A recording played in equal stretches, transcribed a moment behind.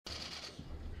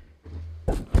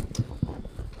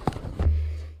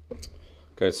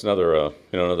Okay, it's another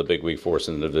another big week for us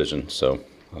in the division. So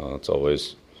it's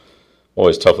always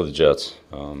tough with the Jets.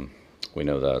 We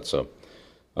know that. So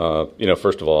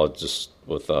first of all, just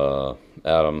with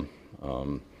Adam,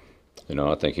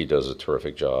 I think he does a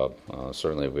terrific job.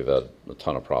 Certainly, we've had a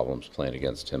ton of problems playing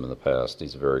against him in the past.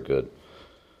 He's a very good,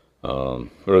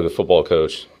 really good football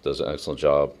coach. Does an excellent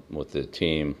job with the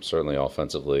team. Certainly,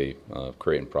 offensively,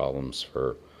 creating problems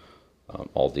for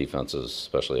all defenses,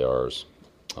 especially ours.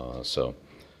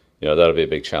 That'll be a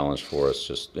big challenge for us.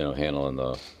 Just handling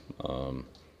the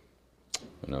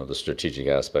strategic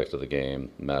aspect of the game,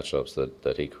 matchups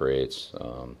that he creates.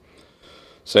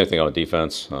 Same thing on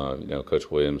defense.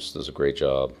 Coach Williams does a great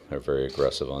job. They're very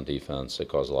aggressive on defense. They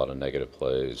cause a lot of negative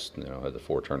plays. Had the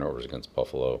 4 turnovers against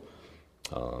Buffalo.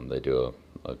 They do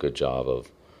a good job of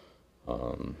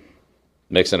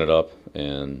mixing it up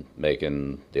and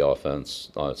making the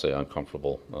offense, I'd say,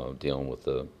 uncomfortable, dealing with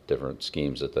the different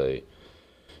schemes that they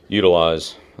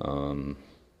utilize.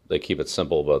 They keep it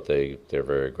simple, but they're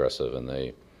very aggressive, and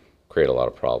they create a lot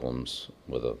of problems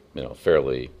with a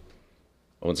fairly,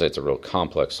 I wouldn't say it's a real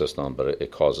complex system, but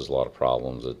it causes a lot of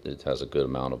problems. It has a good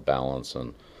amount of balance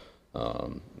and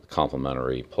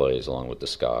complementary plays along with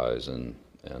disguise, and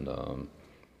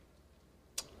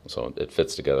so it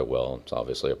fits together well. It's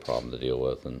obviously a problem to deal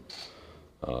with, and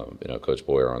Coach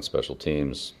Boyer on special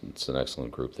teams. It's an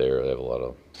excellent group there. They have a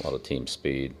lot of team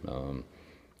speed.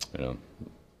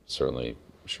 Certainly,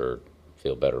 sure,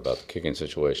 feel better about the kicking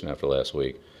situation after last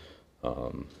week.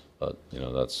 But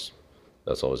that's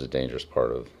always a dangerous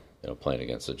part of playing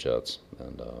against the Jets,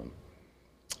 and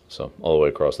so all the way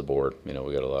across the board, we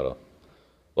got a lot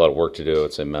of work to do.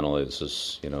 I'd say mentally, this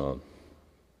is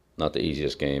not the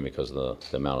easiest game because of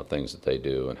the amount of things that they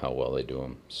do and how well they do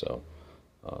them. So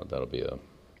that'll be a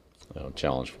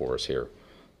challenge for us here,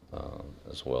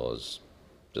 as well as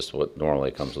just what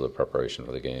normally comes with the preparation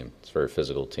for the game. It's a very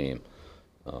physical team.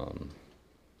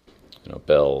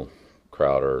 Bell,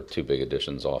 Crowder, 2 big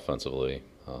additions offensively.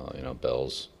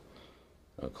 Bell's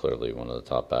clearly one of the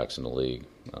top backs in the league.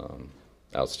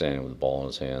 Outstanding with the ball in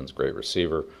his hands, great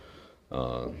receiver.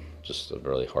 Just a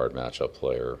really hard matchup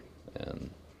player,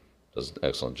 and does an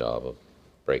excellent job of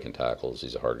breaking tackles.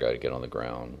 He's a hard guy to get on the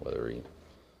ground, whether he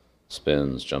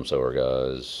spins, jumps over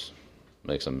guys,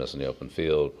 makes them miss in the open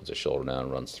field, puts his shoulder down,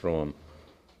 runs through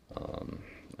them.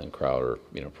 And Crowder,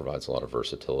 provides a lot of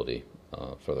versatility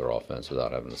for their offense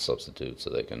without having to substitute, so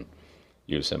they can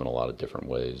use him in a lot of different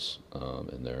ways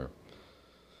in their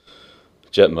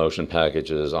jet motion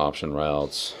packages, option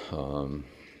routes,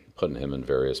 putting him in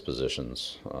various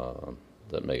positions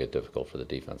that make it difficult for the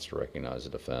defense to recognize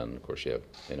and defend. Of course, you have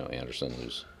Anderson,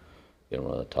 who's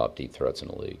one of the top deep threats in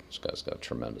the league. This guy's got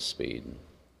tremendous speed and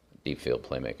deep field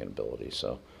playmaking ability.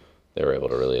 So they were able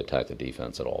to really attack the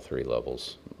defense at all 3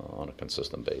 levels on a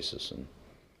consistent basis. And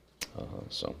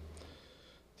so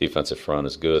defensive front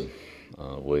is good.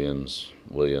 Williams,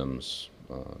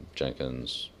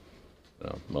 Jenkins,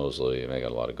 Mosley, and they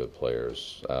got a lot of good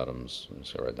players. Adams,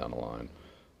 just go right down the line.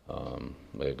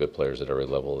 They have good players at every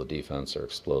level of the defense. They're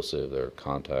explosive. They're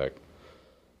contact,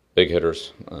 big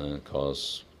hitters, and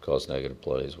cause negative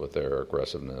plays with their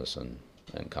aggressiveness and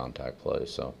contact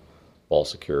plays. So ball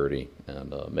security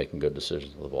and making good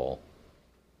decisions with the ball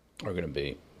are going to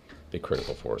be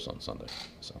critical for us on Sunday.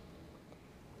 So,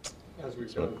 as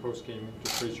we've done post game,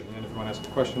 just raise your hand if you want to ask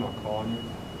a question. I'll call on you.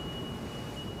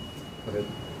 Go ahead.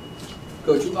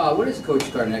 Coach, what does Coach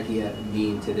Scarnecchia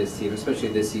mean to this team, especially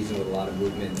this season with a lot of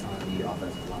movement on the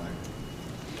offensive line?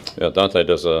 Yeah, Dante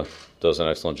does an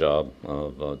excellent job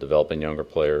of developing younger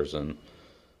players and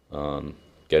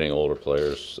getting older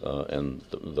players and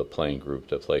the playing group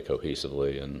to play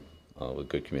cohesively and with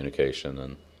good communication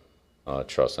and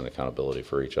trust and accountability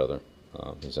for each other.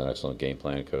 He's an excellent game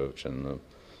plan coach and an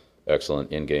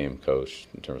excellent in-game coach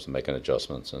in terms of making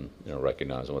adjustments and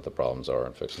recognizing what the problems are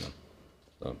and fixing them.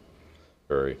 So,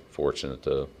 very fortunate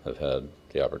to have had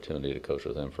the opportunity to coach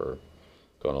with him for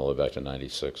going all the way back to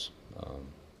 '96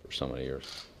 for so many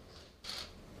years.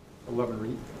 11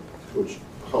 Reed. Coach,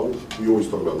 we always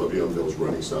talk about Le'Veon Bell's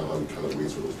running style, how he kind of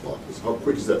waits for those blockers. How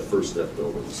quick is that first step,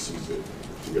 though, when he sees it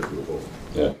to get to the ball?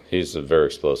 Yeah, he's a very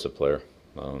explosive player.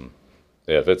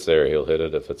 If it's there, he'll hit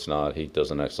it. If it's not, he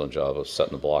does an excellent job of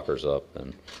setting the blockers up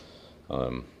and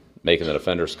making the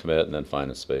defenders commit and then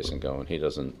finding space and going. You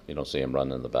don't see him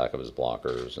running in the back of his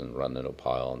blockers and running into a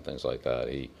pile and things like that.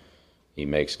 He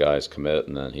makes guys commit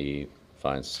and then he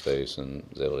finds space and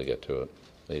is able to get to it.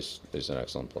 He's an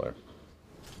excellent player.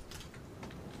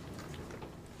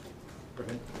 Go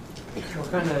ahead.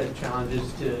 What kind of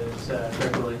challenges does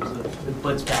Greg Williams with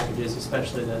blitz packages,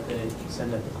 especially that they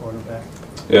send at the quarterback?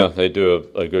 Yeah, they do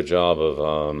a good job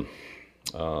of,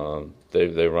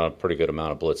 they run a pretty good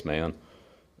amount of blitz man,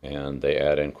 and they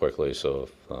add in quickly, so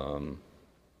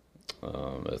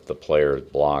if the player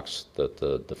blocks that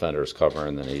the defender is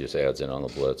covering, then he just adds in on the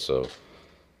blitz, so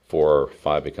 4 or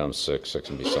 5 becomes 6, 6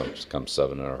 becomes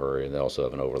 7 in a hurry, and they also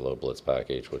have an overload blitz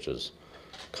package, which is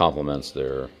complements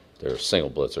their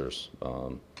single blitzers.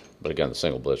 But again, the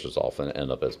single blitzers often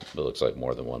end up as it looks like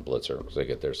more than one blitzer because they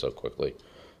get there so quickly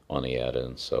on the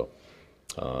add-in. So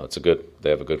they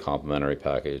have a good complementary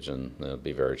package, and it'll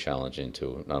be very challenging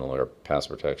to not only our pass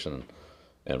protection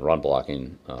and run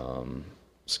blocking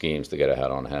schemes to get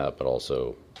ahead on hat, but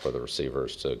also for the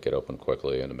receivers to get open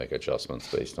quickly and to make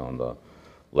adjustments based on the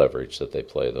leverage that they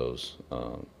play those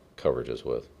coverages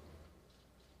with.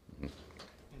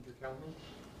 Andrew Calhoun?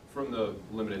 From the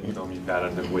limited film you've had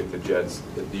on him with the Jets,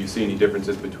 do you see any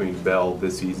differences between Bell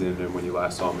this season and when you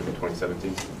last saw him in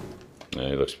 2017? Yeah,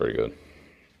 he looks pretty good.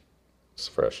 It's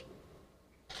fresh.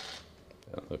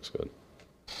 Yeah, looks good.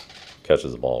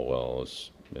 Catches the ball well.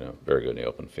 Is very good in the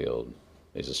open field.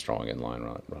 He's a strong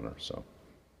inline runner. So.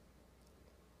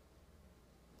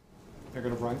 They're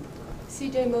going to run.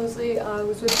 C.J. Mosley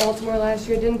was with Baltimore last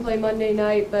year, didn't play Monday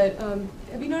night, but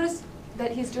have you noticed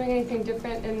that he's doing anything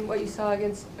different in what you saw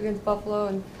against Buffalo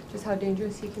and just how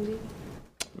dangerous he can be?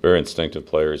 Very instinctive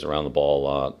player. He's around the ball a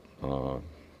lot.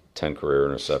 10 career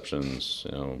interceptions,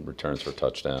 returns for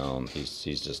touchdown. He's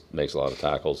just makes a lot of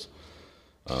tackles.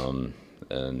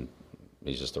 And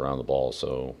he's just around the ball.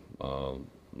 So,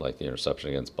 like the interception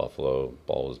against Buffalo,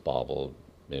 ball was bobbled.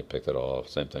 He picked it off.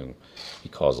 Same thing. He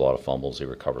caused a lot of fumbles. He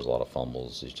recovers a lot of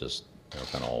fumbles. He's just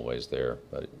kind of always there.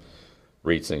 But he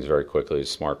reads things very quickly. He's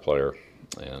a smart player,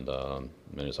 and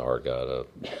he's a hard guy to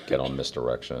get on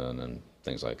misdirection and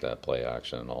things like that, play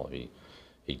action and all. He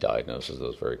diagnoses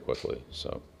those very quickly.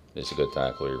 So he's a good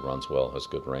tackler. He runs well. Has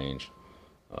good range.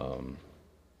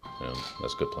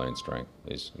 Has good playing strength.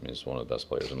 He's one of the best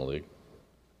players in the league.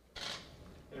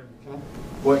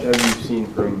 What have you seen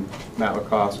from Matt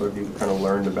LaCosse? What have you kind of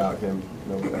learned about him?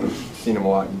 I've seen him a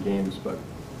lot in games, but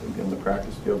in the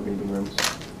practice field, meeting rooms.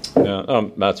 Yeah,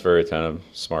 Matt's very attentive,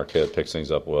 smart kid, picks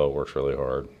things up well, works really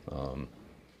hard.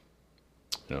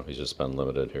 He's just been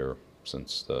limited here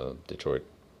since the Detroit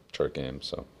game.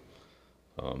 So,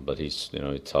 but he's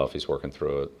tough. He's working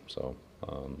through it. So,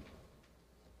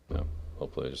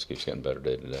 hopefully, it just keeps getting better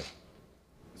day to day.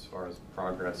 As far as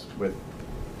progress with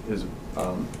his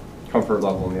comfort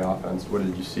level in the offense, what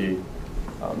did you see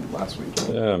last week?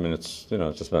 Yeah, it's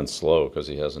it's just been slow because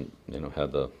he hasn't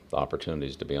had the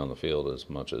opportunities to be on the field as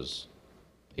much as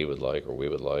he would like or we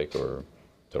would like, or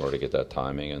to already get that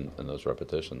timing and those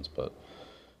repetitions. But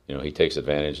he takes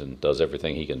advantage and does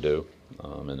everything he can do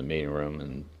in the meeting room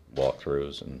and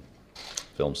walkthroughs and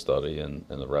film study and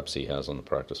the reps he has on the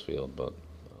practice field. But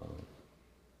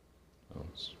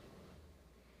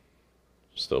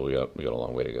still, we got a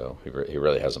long way to go. He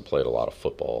really hasn't played a lot of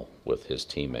football with his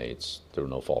teammates through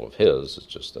no fault of his. It's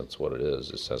just that's what it is.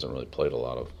 Just hasn't really played a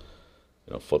lot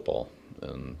of football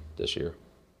this year.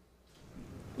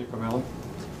 Nick O'Malley?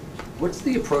 What's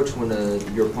the approach when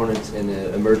your opponent's in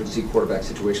an emergency quarterback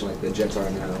situation like the Jets are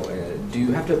now? Do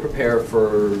you have to prepare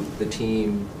for the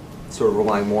team sort of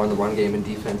relying more on the run game and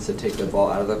defense to take the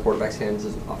ball out of the quarterback's hands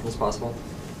as often as possible?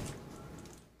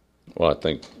 Well, I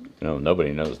think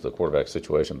nobody knows the quarterback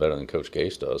situation better than Coach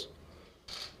Gase does,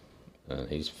 and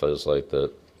he feels like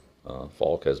that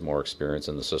Falk has more experience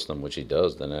in the system, which he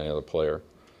does, than any other player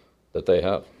that they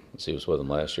have. He was with him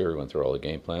last year. He went through all the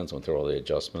game plans, went through all the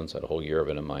adjustments, had a whole year of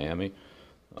it in Miami.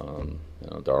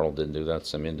 Darnold didn't do that.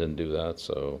 Simeon didn't do that.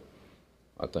 So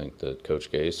I think that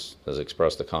Coach Gase has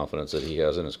expressed the confidence that he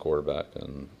has in his quarterback,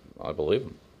 and I believe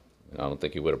him. I don't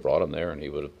think he would have brought him there, and he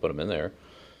would have put him in there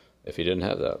if he didn't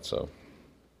have that. So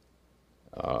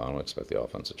I don't expect the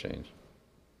offense to change.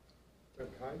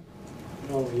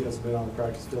 No, he hasn't been on the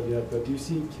practice field yet, but do you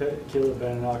see Caleb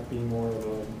Benenoch being more of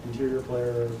an interior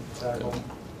player, tackle?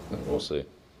 We'll see.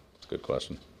 It's a good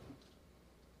question.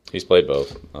 He's played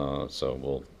both,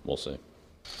 so we'll see.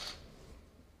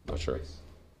 Not sure. It's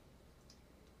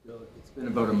been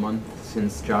about a month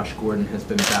since Josh Gordon has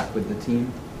been back with the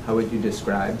team. How would you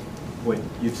describe what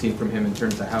you've seen from him in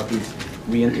terms of how he's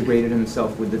reintegrated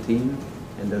himself with the team?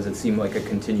 And does it seem like a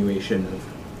continuation of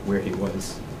where he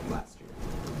was last year?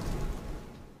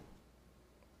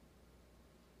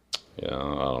 Yeah,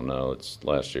 I don't know. It's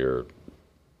last year,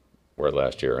 where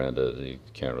last year ended, you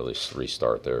can't really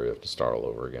restart there. You have to start all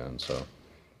over again. So,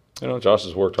 Josh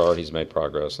has worked hard. He's made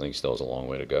progress. I think he still has a long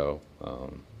way to go.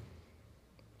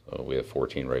 So we have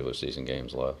 14 regular season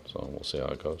games left, so we'll see how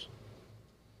it goes.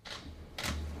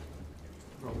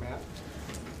 Oh, Matt?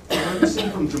 have you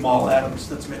seen from Jamal Adams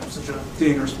that's made him such a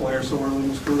dangerous player so early in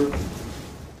his career?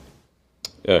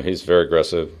 Yeah, he's very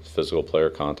aggressive, physical player,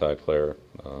 contact player.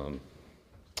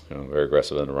 Very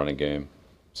aggressive in the running game.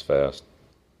 He's fast.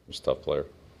 He's a tough player.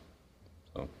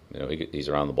 So, he's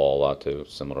around the ball a lot too,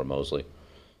 similar to Mosley.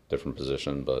 Different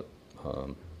position, but,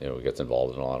 he gets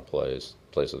involved in a lot of plays.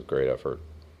 Plays with great effort.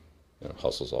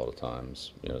 Hustles all the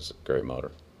times. It's a great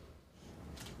motor.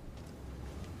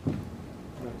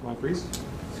 Mike Reese?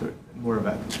 So more of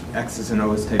a X's and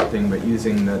O's type thing, but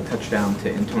using the touchdown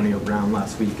to Antonio Brown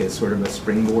last week as sort of a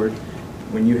springboard.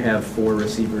 When you have 4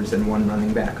 receivers and 1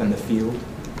 running back on the field,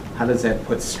 how does that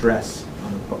put stress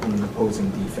on an opposing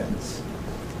defense?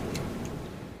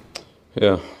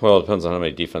 Yeah, well, it depends on how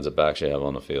many defensive backs you have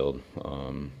on the field.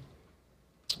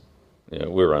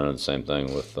 We're running the same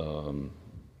thing with,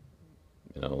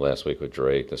 last week with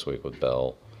Drake, this week with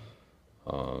Bell.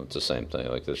 It's the same thing.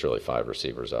 Like, there's really 5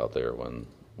 receivers out there when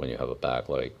you have a back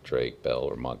like Drake, Bell,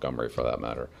 or Montgomery, for that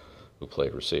matter, who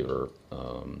played receiver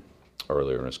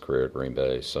earlier in his career at Green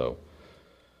Bay. So,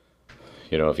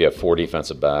 if you have 4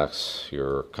 defensive backs,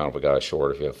 you're kind of a guy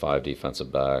short. If you have 5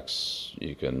 defensive backs,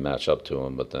 you can match up to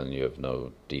them, but then you have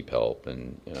no deep help,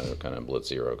 and kind of blitz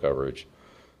zero coverage.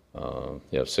 You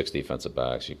have 6 defensive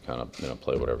backs, you kind of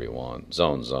play whatever you want,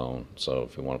 zone. So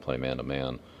if you want to play man to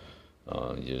man,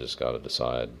 you just got to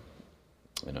decide,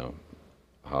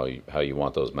 how you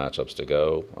want those matchups to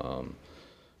go,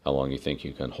 how long you think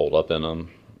you can hold up in them,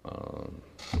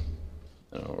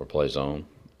 or play zone,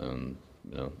 and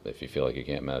if you feel like you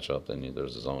can't match up, then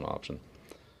there's a zone option.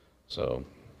 So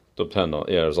depend on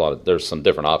there's some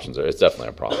different options there. It's definitely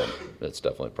a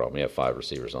problem. You have 5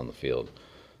 receivers on the field.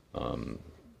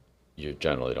 You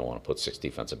generally don't want to put 6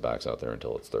 defensive backs out there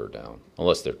until it's 3rd down,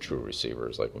 unless they're true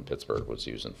receivers, like when Pittsburgh was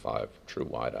using 5 true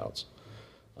wideouts.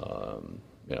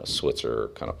 Switzer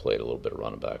kind of played a little bit of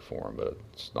running back for him, but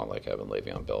it's not like having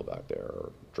Le'Veon Bell back there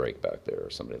or Drake back there or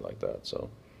somebody like that. So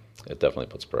it definitely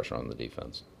puts pressure on the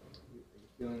defense.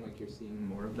 Feeling like you're seeing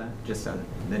more of that? Just then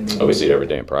maybe. Oh, we see it every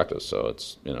day in practice. So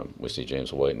it's we see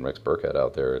James White and Rex Burkhead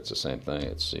out there. It's the same thing.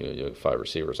 It's you have 5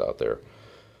 receivers out there.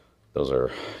 Those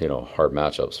are hard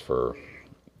matchups for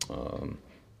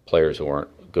players who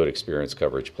aren't good experienced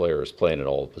coverage players playing at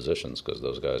all positions, because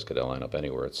those guys could line up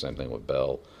anywhere. It's the same thing with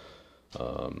Bell,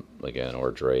 again, or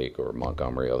Drake or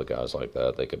Montgomery, other guys like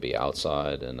that. They could be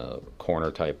outside in a corner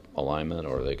type alignment,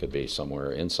 or they could be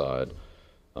somewhere inside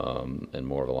in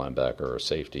more of a linebacker or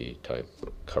safety type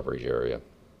coverage area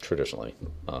traditionally.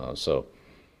 So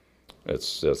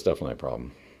it's definitely a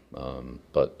problem.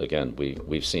 But again,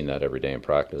 we've seen that every day in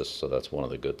practice, so that's one of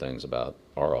the good things about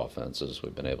our offense is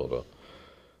we've been able to,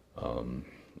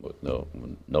 with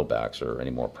no backs or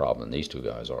any more problem than these 2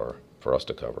 guys are for us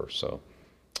to cover. So,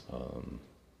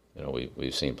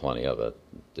 we've seen plenty of it.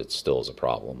 It still is a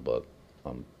problem, but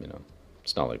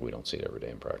it's not like we don't see it every day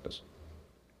in practice.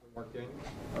 Mark Daniels?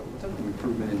 What type of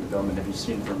improvement in development have you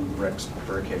seen from Rex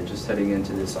Burkhead just heading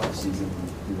into this offseason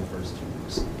through the first 2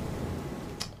 weeks?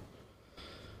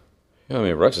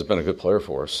 Yeah, Rex has been a good player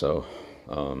for us, so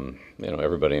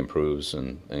everybody improves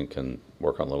and can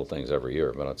work on little things every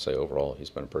year. But I'd say overall, he's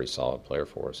been a pretty solid player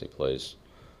for us. He plays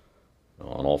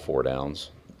on all 4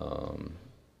 downs.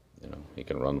 He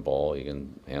can run the ball. He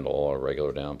can handle all our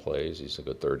regular down plays. He's a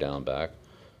good 3rd down back.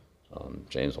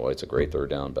 James White's a great 3rd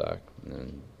down back,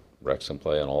 and Rex can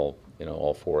play on all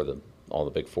 4 of all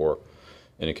the big 4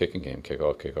 in a kicking game: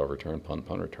 kickoff return, punt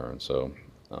return. So.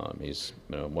 He's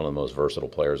one of the most versatile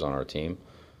players on our team.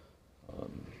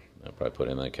 I'd probably put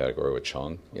him in a category with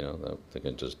Chung. They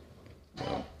can just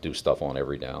do stuff on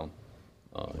every down.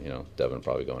 Devin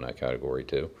probably go in that category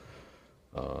too.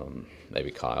 Maybe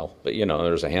Kyle, but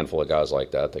there's a handful of guys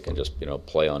like that can just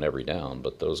play on every down.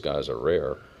 But those guys are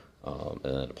rare, and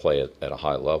then to play at a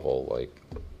high level like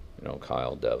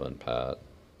Kyle, Devin, Pat,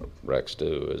 Rex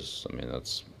do is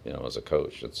that's as a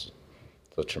coach it's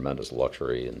a tremendous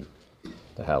luxury and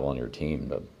to have on your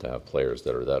team to have players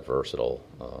that are that versatile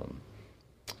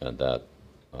and that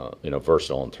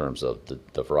versatile in terms of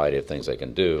the variety of things they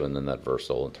can do, and then that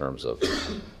versatile in terms of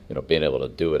being able to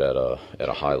do it at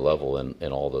a high level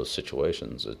in all those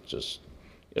situations. It just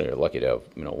you're lucky to have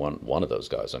one of those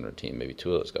guys on your team, maybe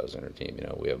 2 of those guys on your team.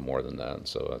 We have more than that, and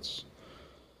so that's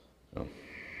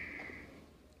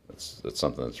it's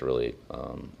something that's really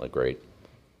a great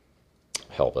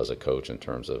help as a coach in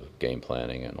terms of game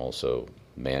planning and also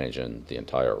managing the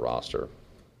entire roster,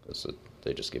 because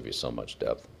they just give you so much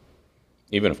depth.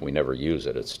 Even if we never use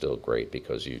it, it's still great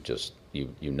because you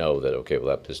know that, okay,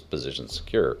 well, that position's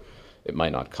secure. It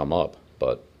might not come up,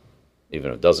 but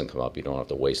even if it doesn't come up, you don't have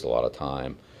to waste a lot of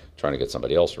time trying to get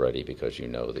somebody else ready because you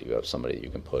know that you have somebody that you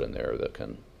can put in there that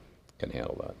can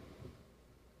handle that.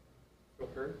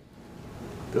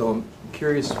 Bill, I'm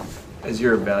curious, as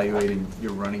you're evaluating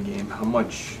your running game, how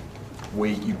much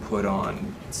weight you put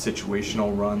on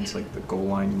situational runs, like the goal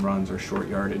line runs or short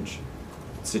yardage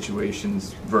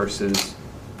situations, versus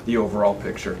the overall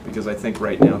picture? Because I think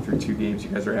right now through 2 games, you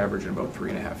guys are averaging about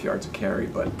 3.5 yards a carry,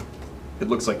 but it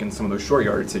looks like in some of those short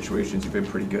yardage situations, you've been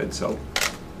pretty good. So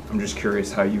I'm just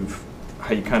curious how you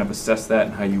kind of assess that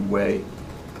and how you weigh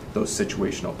those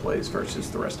situational plays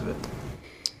versus the rest of it.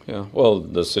 Yeah, well,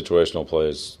 the situational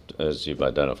plays, as you've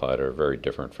identified, are very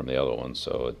different from the other ones.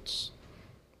 So it's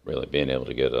really being able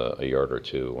to get a yard or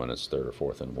two when it's 3rd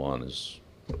or 4th and 1 is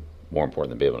more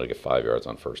important than being able to get 5 yards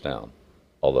on first down.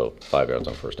 Although 5 yards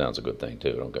on first down is a good thing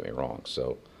too, don't get me wrong.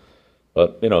 So,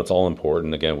 but it's all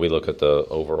important. Again, we look at the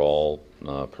overall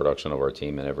production of our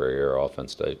team in every area: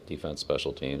 offense, defense,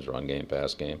 special teams, run game,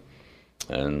 pass game,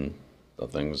 and the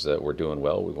things that we're doing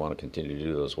well, we want to continue to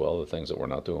do those well. The things that we're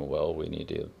not doing well, we need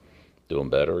to do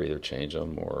them better, either change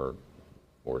them or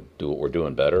do what we're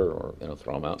doing better, or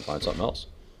throw them out and find something else.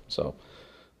 So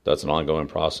that's an ongoing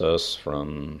process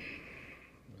from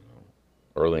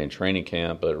early in training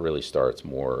camp, but it really starts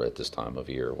more at this time of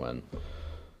year when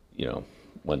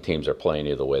when teams are playing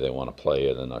you the way they want to play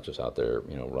you. They're not just out there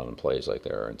running plays like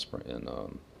they are in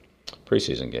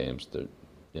preseason games. They're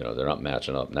not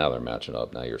matching up. Now they're matching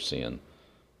up. Now you're seeing,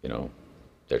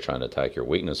 they're trying to attack your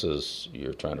weaknesses.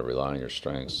 You're trying to rely on your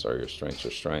strengths. Are your strengths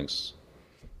your strengths?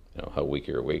 How weak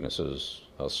are your weaknesses?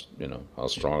 How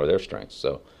strong are their strengths?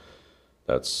 So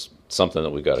that's something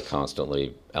that we've got to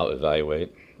constantly out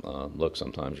evaluate. Look,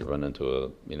 sometimes you run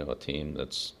into a team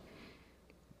that's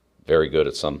very good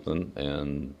at something,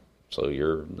 and so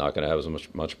you're not going to have as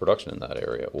much production in that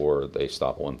area, or they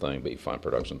stop one thing but you find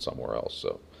production somewhere else.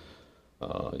 So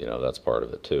that's part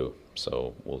of it too.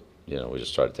 So we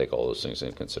just try to take all those things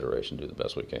into consideration, do the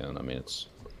best we can. I mean,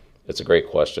 it's a great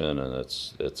question, and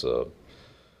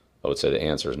I would say the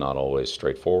answer is not always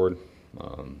straightforward.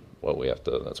 That's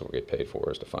what we get paid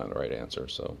for, is to find the right answer.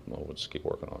 So we'll just keep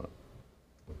working on it.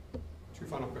 2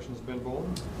 final questions, Ben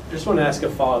Bowen. I just want to ask a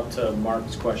follow-up to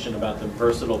Mark's question about the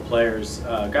versatile players.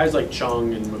 Guys like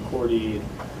Chung and McCourty,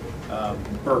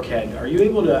 Burkhead, are you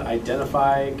able to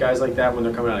identify guys like that when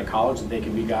they're coming out of college, that they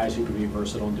can be guys who can be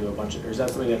versatile and do a bunch of, or is that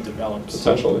something that develops?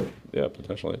 Potentially. Yeah,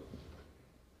 potentially.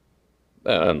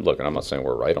 And look, I'm not saying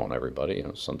we're right on everybody.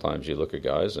 Sometimes you look at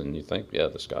guys and you think, yeah,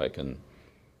 this guy can,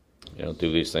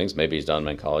 do these things. Maybe he's done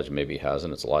them in college, maybe he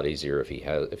hasn't. It's a lot easier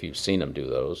if you've seen him do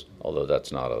those, although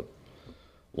that's not a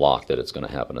lock that it's going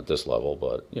to happen at this level,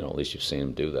 but at least you've seen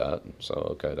him do that. So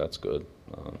okay, that's good.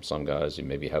 Some guys you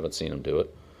maybe haven't seen him do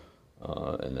it,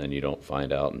 and then you don't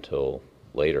find out until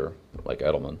later, like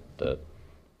Edelman, that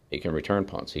he can return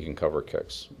punts, he can cover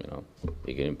kicks,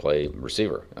 he can play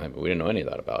receiver. We didn't know any of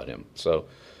that about him. So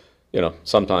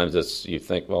sometimes you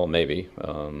think, well, maybe,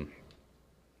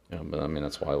 but I mean,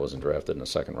 that's why I wasn't drafted in the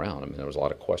 2nd round. I mean, there was a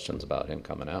lot of questions about him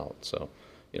coming out. So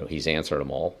he's answered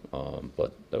them all,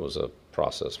 but there was a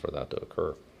process for that to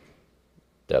occur.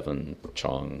 Devin,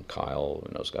 Chung, Kyle,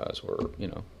 and those guys were,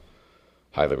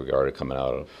 highly regarded coming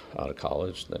out of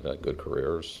college. They've had good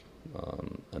careers,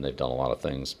 and they've done a lot of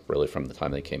things really from the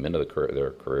time they came into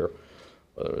their career.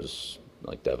 Whether it was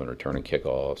like Devin returning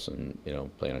kickoffs and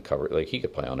playing a cover, like he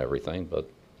could play on everything, but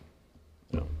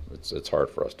it's hard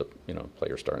for us to play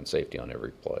your starting safety on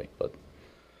every play, but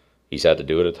he's had to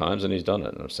do it at times, and he's done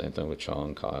it. And the same thing with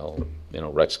Chung, Kyle.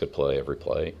 Rex could play every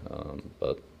play,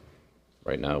 but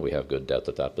right now we have good depth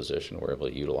at that position. We're able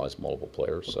to utilize multiple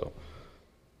players. So,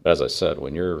 as I said,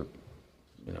 when you're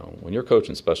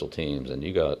coaching special teams and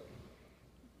you got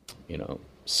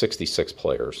 66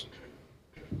 players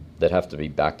that have to be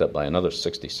backed up by another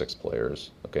 66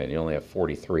 players, okay, and you only have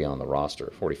 43 on the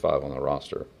roster, 45 on the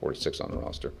roster, 46 on the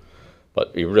roster.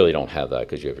 But you really don't have that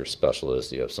because you have your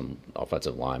specialists, you have some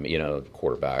offensive linemen,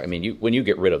 quarterback. I mean, when you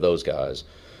get rid of those guys,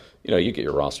 you get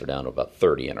your roster down to about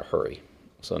 30 in a hurry.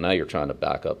 So now you're trying to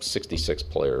back up 66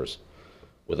 players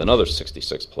with another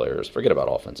 66 players. Forget about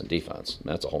offense and defense. I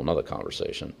mean, that's a whole nother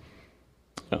conversation.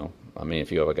 I mean,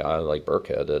 if you have a guy like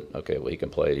Burkhead that, okay, well, he can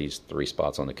play these 3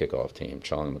 spots on the kickoff team.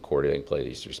 Chung and McCourty, they can play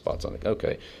these 3 spots on the,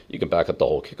 okay, you can back up the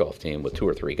whole kickoff team with 2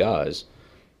 or 3 guys.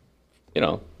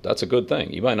 That's a good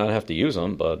thing. You might not have to use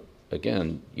them, but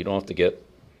again, you don't have to get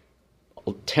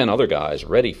 10 other guys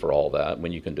ready for all that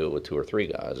when you can do it with 2 or 3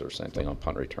 guys, or same thing on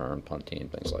punt return, punt team,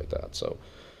 things like that. So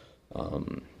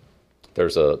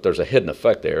there's a hidden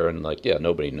effect there, and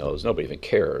nobody knows, nobody even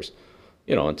cares,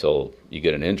 until you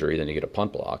get an injury, then you get a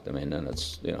punt blocked. I mean, then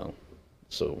it's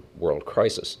a world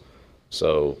crisis.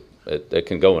 So it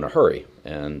can go in a hurry.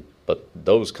 But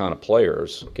those kind of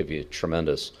players give you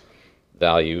tremendous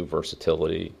value,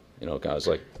 versatility. Guys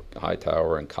like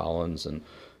Hightower and Collins, and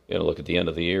look at the end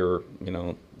of the year.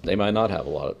 They might not have a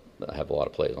lot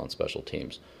of plays on special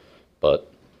teams,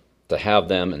 but to have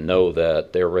them and know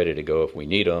that they're ready to go if we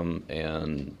need them,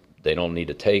 and they don't need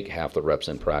to take half the reps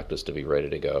in practice to be ready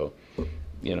to go,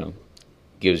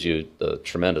 gives you the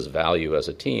tremendous value as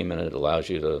a team, and it allows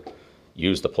you to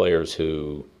use the players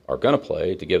who are going to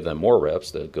play to give them more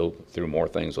reps, to go through more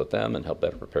things with them and help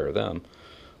better prepare them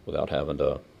without having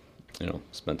to,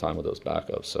 spend time with those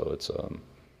backups. So it's,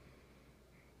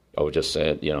 I would just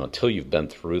say, until you've been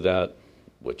through that,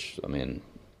 which,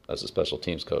 as a special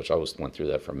teams coach, I went through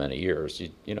that for many years.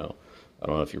 I don't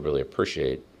know if you really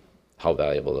appreciate how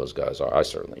valuable those guys are. I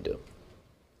certainly do.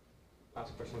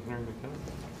 Last question, Henry McKenna.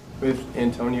 With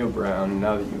Antonio Brown,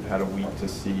 now that you've had a week to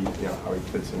see how he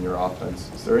fits in your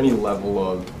offense, is there any level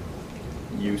of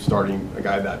you starting a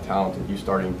guy that talented, you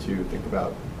starting to think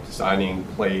about designing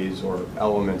plays or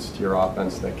elements to your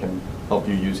offense that can help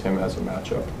you use him as a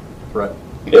matchup threat?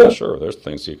 Yeah, sure. There's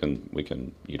things we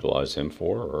can utilize him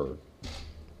for, or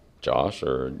Josh,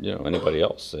 or anybody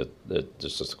else.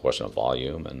 It's just a question of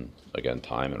volume and, again,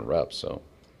 time and reps. So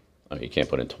you can't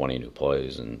put in 20 new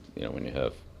plays, and when you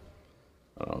have,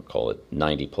 I don't know, call it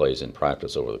 90 plays in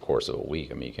practice over the course of a week.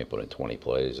 You can't put in 20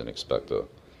 plays and expect to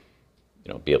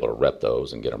be able to rep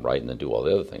those and get them right, and then do all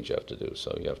the other things you have to do.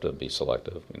 So you have to be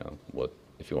selective. What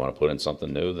if you want to put in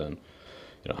something new, then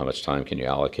how much time can you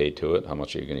allocate to it? How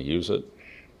much are you going to use it?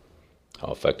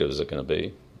 How effective is it going to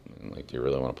be? Do you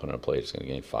really want to put in a play that's going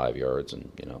to gain 5 yards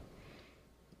and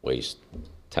waste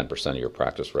 10% of your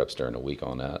practice reps during the week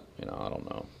on that? I don't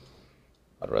know.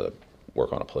 I'd rather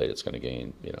work on a play that's going to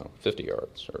gain 50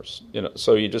 yards, or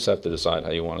So you just have to decide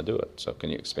how you want to do it. So can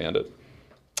you expand it?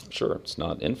 Sure, it's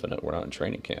not infinite. We're not in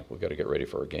training camp. We've got to get ready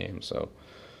for a game. So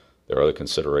there are other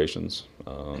considerations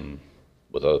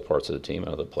with other parts of the team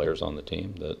and other players on the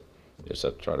team that you just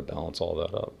have to try to balance all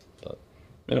that up. But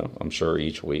I'm sure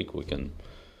each week we can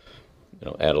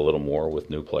add a little more with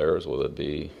new players, whether it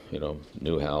be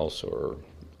Newhouse or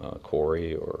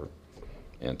Corey or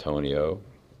Antonio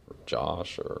or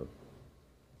Josh or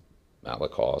Matt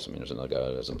Lacoste. There's another guy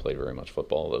who hasn't played very much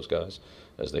football. Those guys,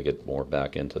 as they get more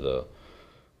back into the,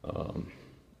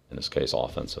 in this case,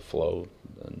 offensive flow,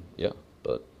 then yeah.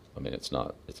 But it's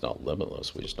not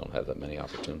limitless. We just don't have that many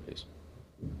opportunities.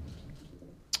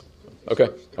 Okay.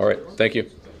 All right. Thank you.